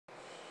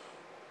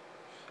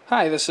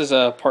Hi, this is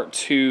part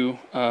 2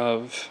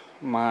 of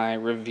my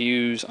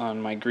reviews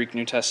on my Greek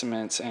New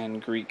Testaments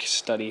and Greek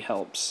study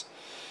helps.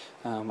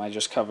 I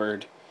just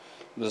covered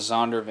the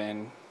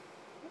Zondervan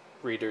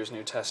Reader's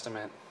New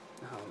Testament,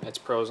 its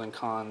pros and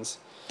cons,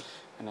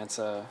 and it's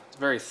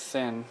very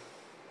thin.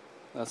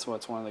 That's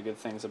what's one of the good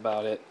things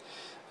about it.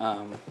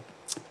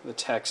 The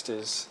text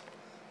is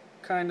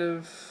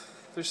there's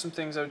some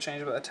things I would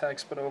change about the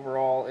text, but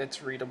overall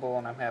it's readable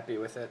and I'm happy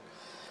with it.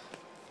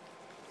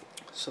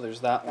 So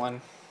there's that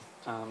one.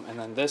 And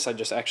then this I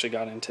just actually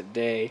got in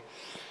today.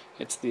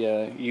 It's the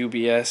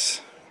UBS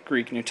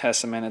Greek New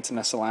Testament. It's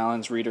Nessel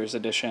Allen's Reader's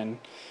Edition.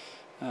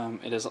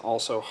 It is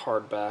also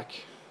hardback.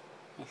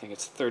 I think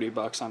it's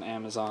 $30 on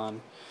Amazon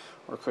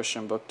or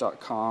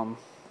ChristianBook.com.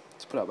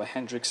 It's put out by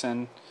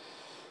Hendrickson.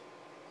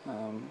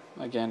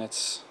 Again,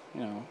 it's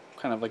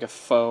kind of like a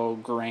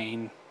faux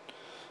grain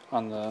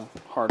on the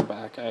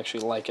hardback. I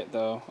actually like it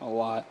though a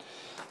lot.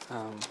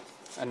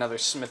 Another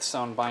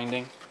Smithsonian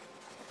binding.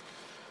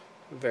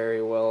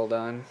 Very well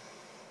done.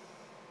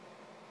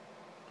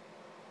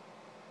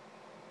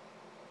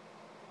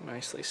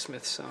 Nicely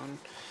Smithsonian.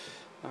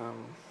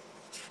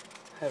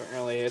 Haven't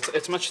really.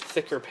 It's much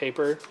thicker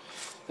paper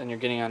than you're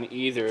getting on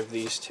either of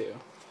these two.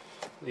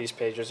 These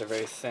pages are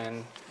very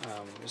thin.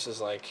 This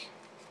is like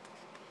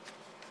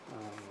I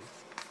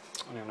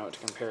don't even know what to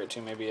compare it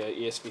to. Maybe a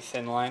ESV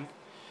thin line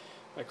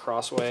by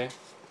Crossway,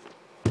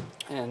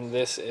 and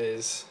this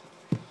is.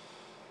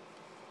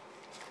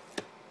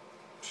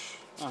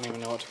 I don't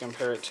even know what to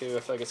compare it to. I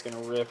feel like it's going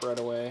to rip right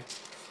away.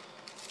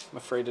 I'm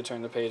afraid to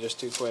turn the pages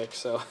too quick,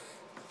 so...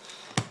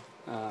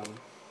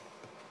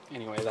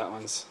 anyway, that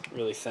one's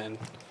really thin.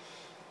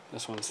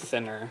 This one's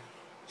thinner,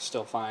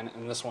 still fine,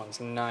 and this one's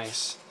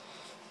nice,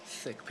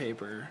 thick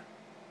paper.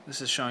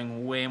 This is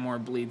showing way more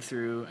bleed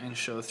through and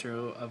show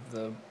through of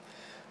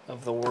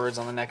the words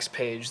on the next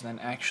page than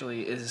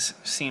actually is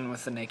seen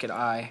with the naked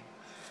eye.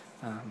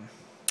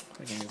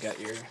 Again, you've got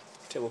your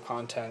table of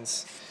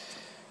contents,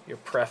 your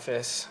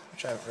preface,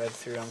 which I haven't read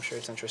through. I'm sure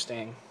it's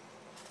interesting.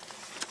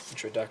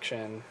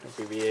 Introduction,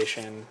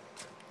 abbreviation,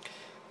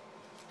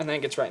 and then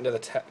it gets right into the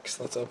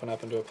text. Let's open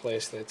up into a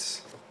place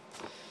that's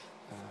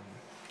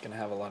going to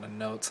have a lot of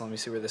notes. Let me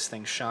see where this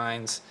thing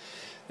shines.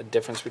 The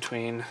difference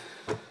between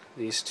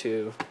these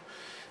two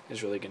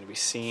is really going to be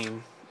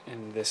seen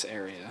in this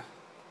area.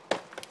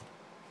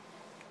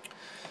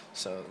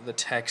 So the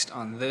text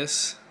on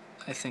this,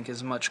 I think,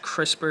 is much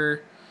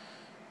crisper,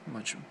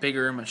 much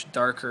bigger, much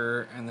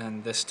darker, and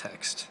then this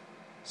text.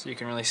 So you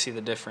can really see the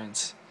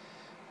difference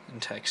in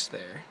text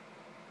there.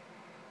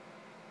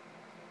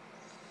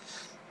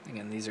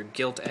 Again, these are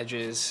gilt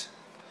edges.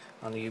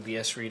 On the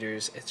UBS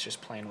readers, it's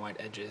just plain white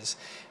edges,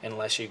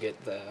 unless you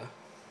get the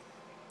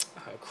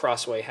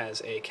Crossway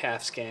has a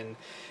calfskin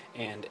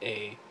and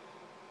a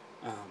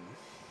I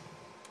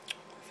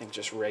think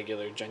just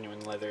regular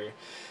genuine leather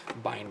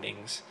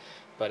bindings.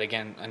 But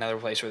again, another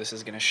place where this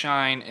is going to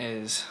shine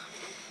is,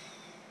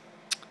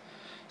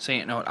 so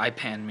you know what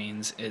IPAN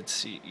means.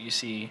 It's, you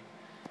see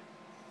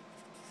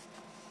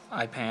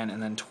IPAN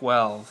and then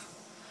 12,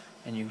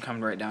 and you can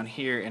come right down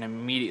here and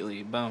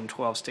immediately, boom,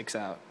 12 sticks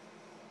out.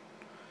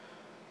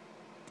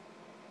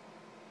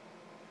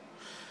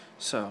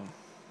 So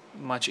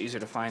much easier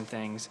to find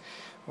things,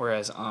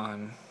 whereas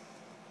on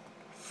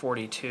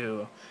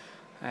 42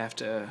 I have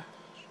to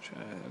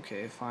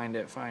find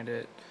it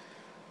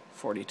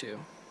 42.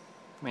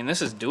 I mean,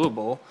 this is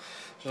doable.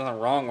 There's nothing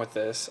wrong with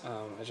this.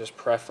 It's just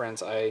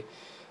preference. I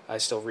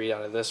still read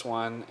out of this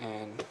one,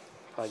 and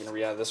probably going to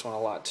read out of this one a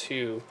lot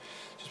too,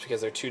 just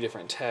because they're two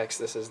different texts.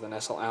 This is the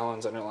Nessel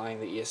Allen's underlying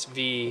the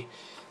ESV,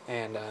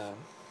 and a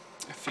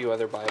few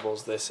other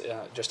Bibles. This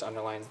just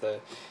underlines the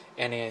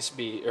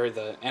NASB or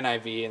the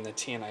NIV and the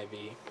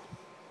TNIV.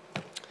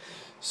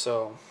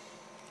 So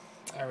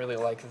I really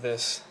like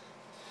this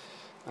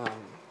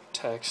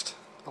text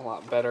a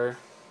lot better.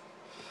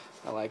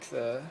 I like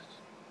the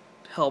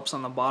helps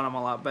on the bottom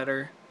a lot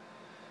better,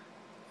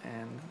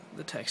 and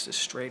the text is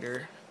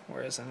straighter,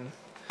 whereas in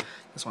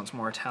this one's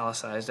more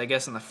italicized. I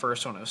guess in the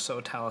first one it was so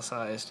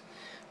italicized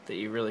that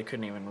you really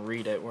couldn't even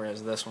read it,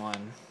 whereas this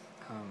one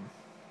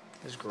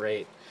is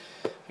great.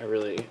 I'm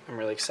really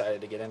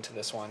excited to get into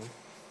this one.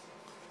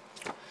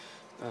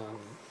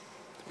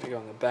 We go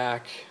on the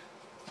back.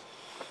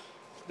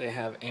 They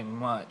have a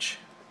much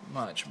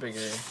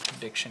bigger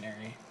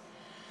dictionary.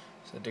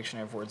 So a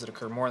dictionary of words that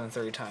occur more than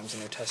 30 times in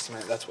the New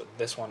Testament. That's what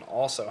this one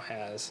also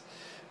has,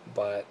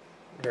 but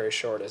very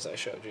short, as I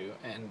showed you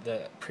in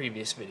the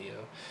previous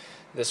video.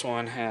 This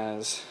one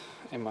has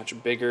a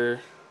much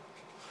bigger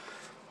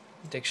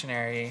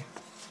dictionary,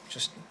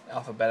 just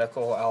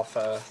alphabetical,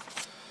 alpha.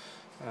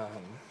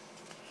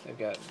 They've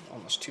got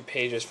almost 2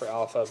 pages for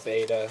alpha,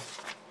 beta.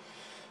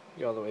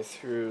 You go all the way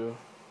through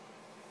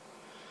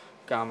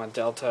gamma,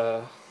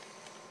 delta.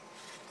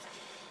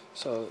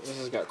 So this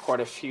has got quite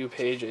a few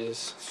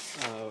pages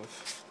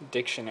of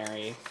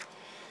dictionary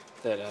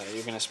that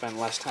you're going to spend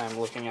less time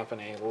looking up in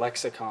a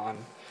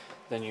lexicon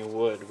than you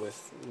would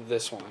with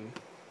this one,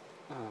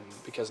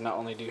 because not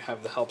only do you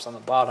have the helps on the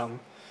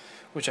bottom,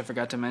 which I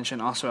forgot to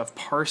mention, also have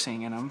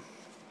parsing in them.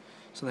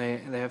 So they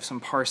have some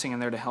parsing in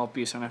there to help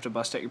you, so you don't have to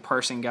bust out your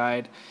parsing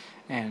guide,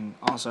 and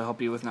also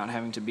help you with not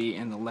having to be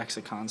in the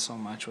lexicon so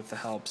much with the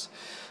helps.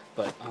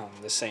 But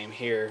the same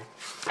here,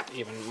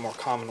 even more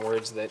common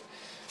words that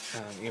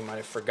you might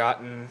have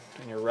forgotten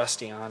and you're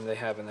rusty on, they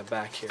have in the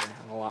back here,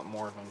 and a lot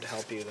more of them to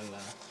help you than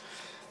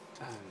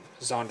the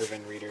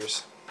Zondervan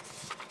readers.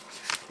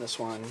 This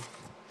one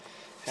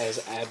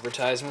has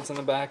advertisements in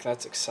the back.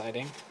 That's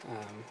exciting.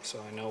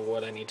 So I know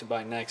what I need to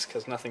buy next,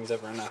 because nothing's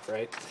ever enough,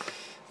 right?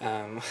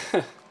 And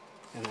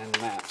then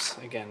maps.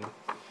 Again,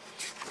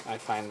 I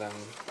find them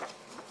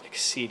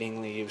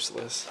exceedingly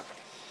useless,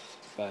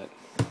 but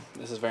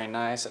this is very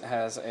nice. It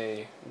has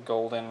a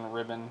golden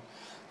ribbon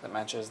that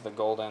matches the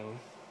golden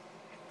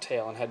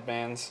tail and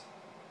headbands,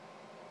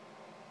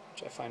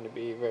 which I find to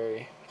be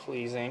very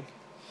pleasing.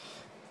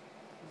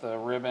 The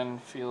ribbon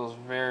feels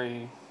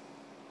very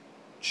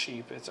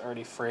cheap. It's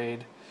already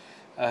frayed.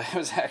 It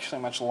was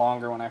actually much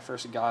longer when I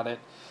first got it,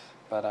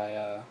 but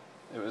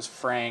it was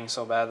fraying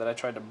so bad that I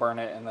tried to burn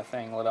it, and the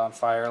thing lit on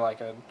fire like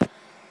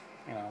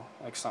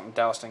like something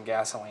doused in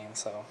gasoline.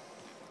 So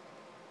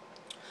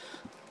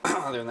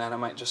other than that, I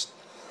might just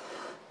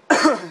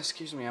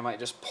excuse me, I might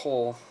just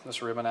pull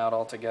this ribbon out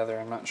altogether.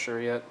 I'm not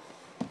sure yet.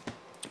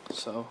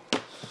 So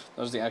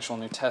those are the actual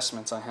New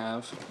Testaments I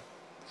have.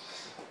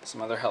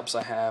 Some other helps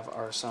I have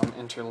are some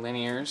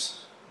interlinears.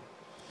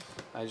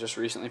 I just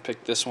recently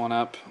picked this one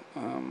up.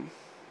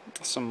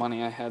 Some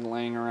money I had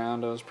laying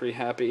around. I was pretty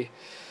happy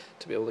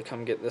to be able to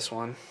come get this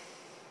one.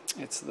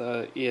 It's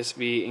the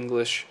ESV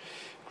English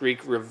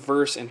Greek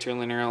reverse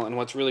interlineal, and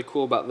what's really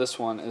cool about this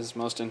one is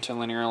most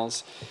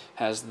interlineals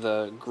has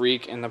the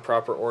Greek in the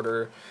proper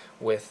order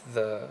with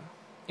the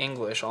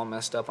English all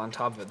messed up on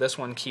top of it. This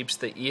one keeps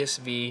the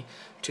ESV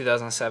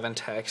 2007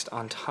 text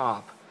on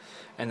top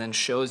and then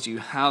shows you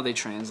how they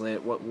translate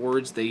it, what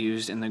words they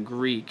used in the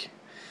Greek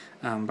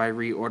by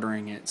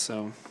reordering it.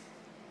 So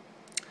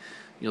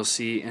you'll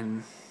see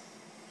in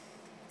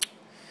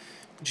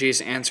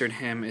Jesus answered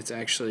him, it's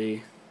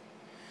actually,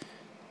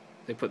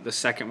 they put the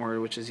second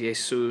word, which is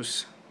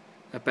Jesus.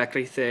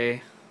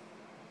 Epekrithe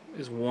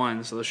is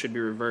 1, so this should be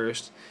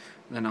reversed.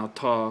 Then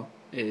auto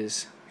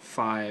is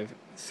 5,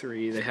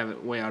 3. They have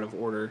it way out of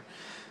order.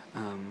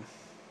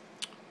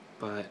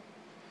 But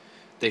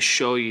they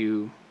show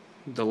you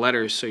the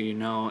letters so you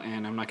know,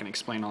 and I'm not going to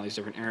explain all these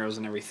different arrows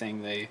and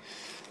everything. They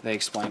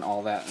explain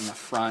all that in the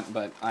front,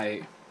 but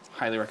I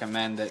highly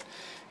recommend that,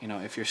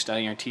 if you're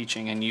studying or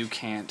teaching and you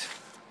can't,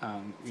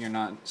 you're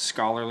not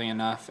scholarly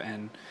enough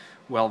and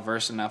well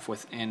versed enough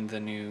within the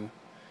New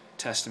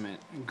Testament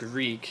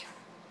Greek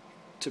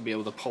to be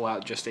able to pull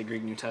out just a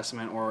Greek New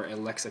Testament or a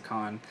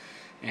lexicon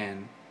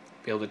and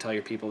be able to tell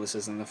your people this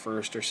is in the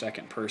first or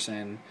second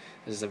person,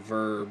 this is a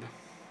verb,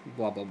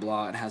 blah blah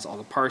blah. It has all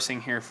the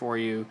parsing here for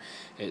you.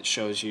 It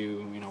shows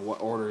you,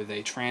 what order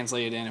they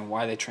translate in and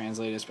why they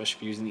translate it, especially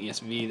if you're using the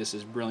ESV. This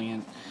is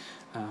brilliant.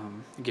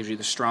 It gives you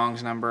the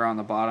Strong's number on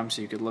the bottom,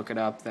 so you could look it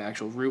up, the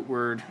actual root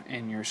word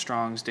in your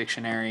Strong's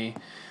dictionary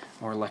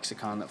or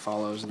lexicon that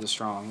follows the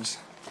Strong's.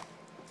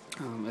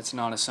 It's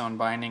not a sewn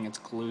binding, it's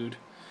glued,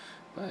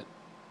 but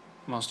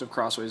most of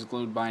Crossway's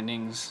glued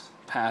bindings,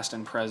 past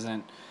and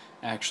present,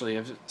 actually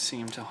have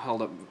seemed to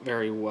hold up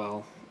very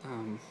well.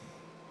 On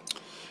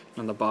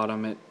the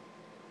bottom it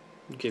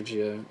gives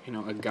you,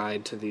 a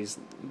guide to these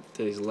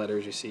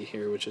letters you see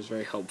here, which is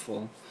very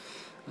helpful,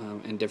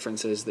 and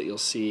differences that you'll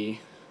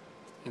see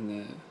in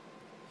the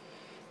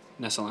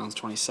Nestle Allowance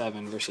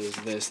 27 versus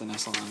this, the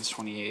Nestle Allowance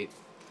 28.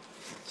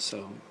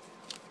 So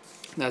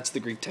that's the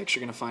Greek text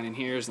you're going to find in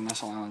here is the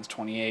Nestle Allowance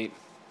 28.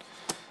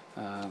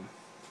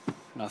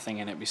 Nothing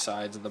in it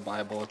besides the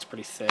Bible. It's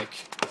pretty thick,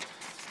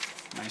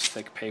 nice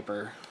thick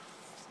paper.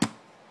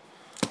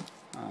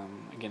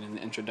 Again, in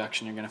the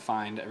introduction you're going to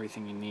find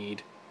everything you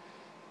need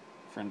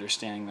for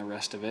understanding the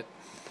rest of it.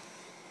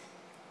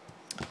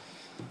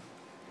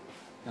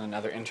 And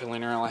another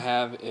interlinear I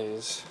have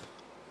is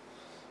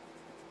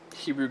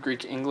Hebrew,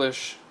 Greek,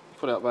 English,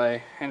 put out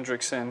by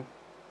Hendrickson,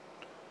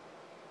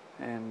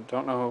 and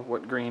don't know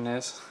what green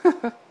is.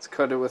 It's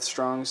coded with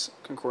Strong's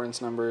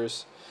concordance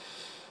numbers.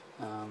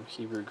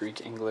 Hebrew,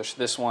 Greek, English.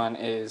 This one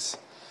is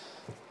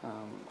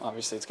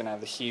obviously it's going to have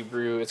the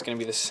Hebrew. It's going to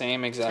be the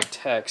same exact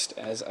text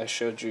as I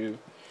showed you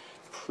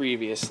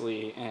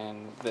previously,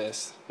 and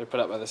this. They're put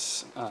up by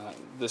this.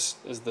 This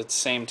is the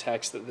same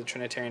text that the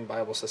Trinitarian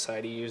Bible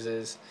Society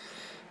uses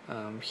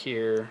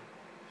here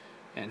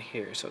and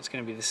here. So it's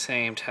going to be the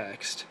same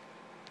text,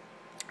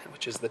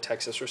 which is the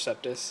Textus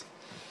Receptus.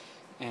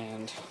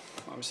 And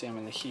obviously I'm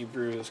in the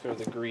Hebrew. Let's go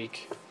to the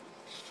Greek.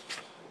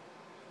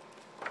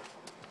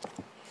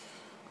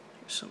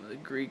 Some of the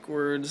Greek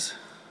words.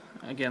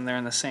 Again, they're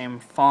in the same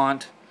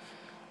font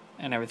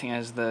and everything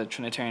as the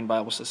Trinitarian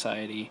Bible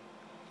Society.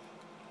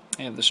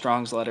 They have the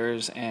Strong's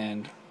letters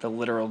and the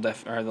literal the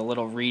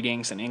little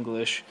readings in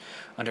English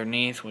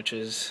underneath, which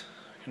is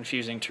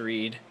confusing to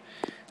read,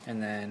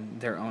 and then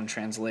their own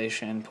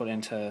translation put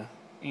into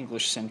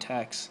English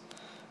syntax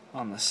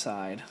on the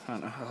side. I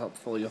don't know how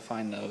helpful you'll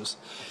find those.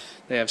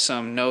 They have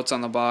some notes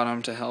on the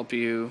bottom to help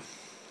you,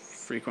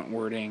 frequent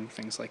wording,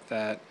 things like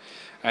that.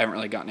 I haven't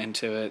really gotten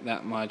into it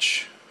that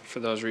much for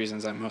those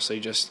reasons. I mostly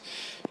just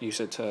use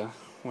it to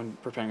when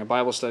preparing a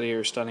Bible study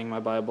or studying my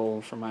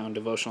Bible for my own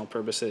devotional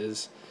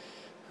purposes.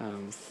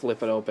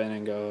 Flip it open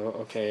and go,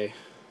 okay,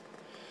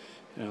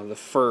 the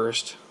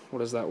first,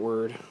 what is that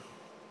word?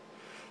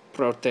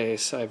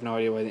 Protes. I have no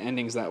idea why the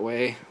ending's that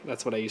way.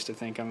 That's what I used to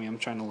think. I'm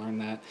trying to learn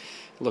that.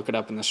 Look it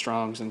up in the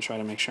Strongs and try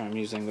to make sure I'm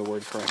using the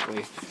word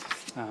correctly.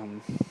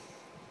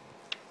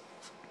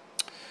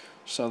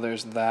 So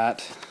there's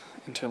that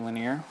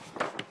interlinear.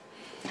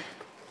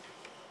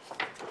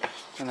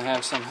 And I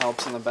have some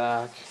helps in the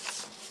back,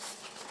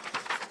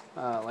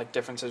 like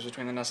differences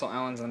between the Nestle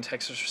Allens and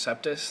Textus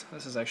Receptus.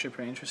 This is actually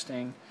pretty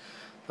interesting.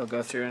 They'll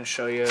go through and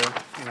show you,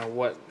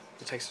 what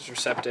the Textus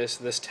Receptus,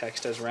 this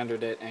text has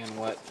rendered it, and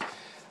what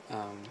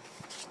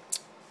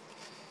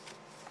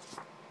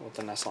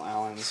the Nestle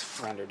Allens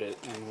rendered it,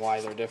 and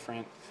why they're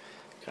different.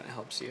 Kind of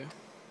helps you.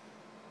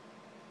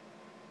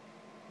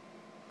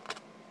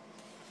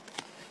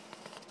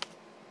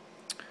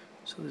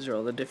 So these are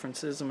all the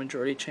differences, the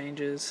majority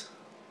changes,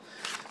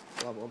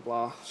 blah blah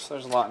blah. So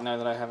there's a lot in there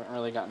that I haven't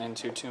really gotten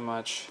into too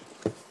much.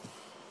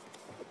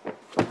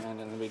 And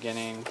in the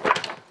beginning,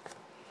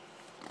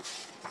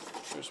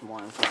 there's more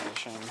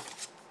information.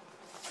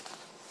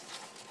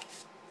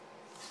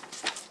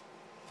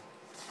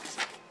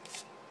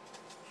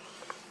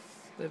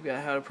 They've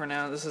got how to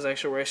pronounce. This is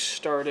actually where I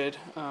started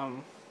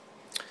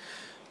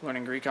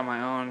learning Greek on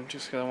my own,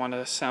 just because I wanted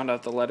to sound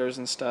out the letters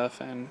and stuff,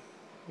 and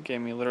it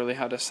gave me literally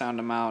how to sound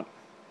them out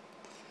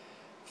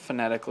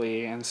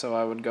phonetically. And so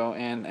I would go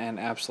in and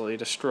absolutely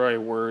destroy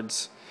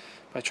words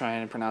by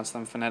trying to pronounce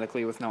them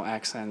phonetically with no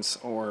accents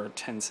or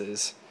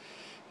tenses.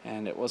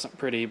 And it wasn't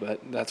pretty, but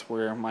that's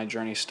where my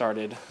journey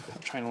started.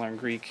 I'm trying to learn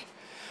Greek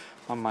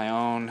on my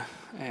own,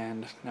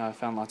 and now I've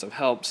found lots of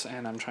helps,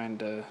 and I'm trying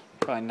to,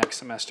 probably next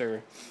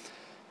semester,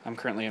 I'm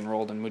currently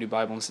enrolled in Moody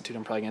Bible Institute.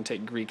 I'm probably going to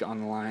take Greek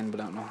online, but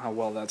I don't know how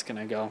well that's going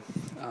to go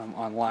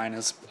online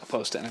as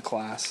opposed to in a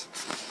class.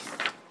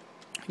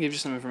 I'll give you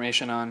some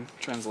information on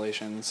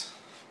translations,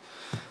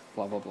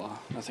 blah, blah, blah.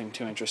 Nothing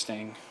too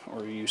interesting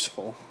or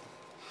useful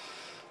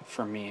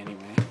for me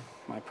anyway,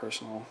 my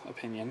personal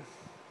opinion.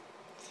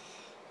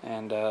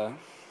 And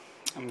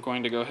I'm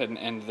going to go ahead and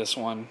end this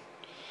one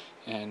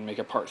and make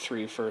a part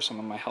 3 for some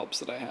of my helps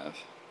that I have.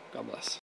 God bless.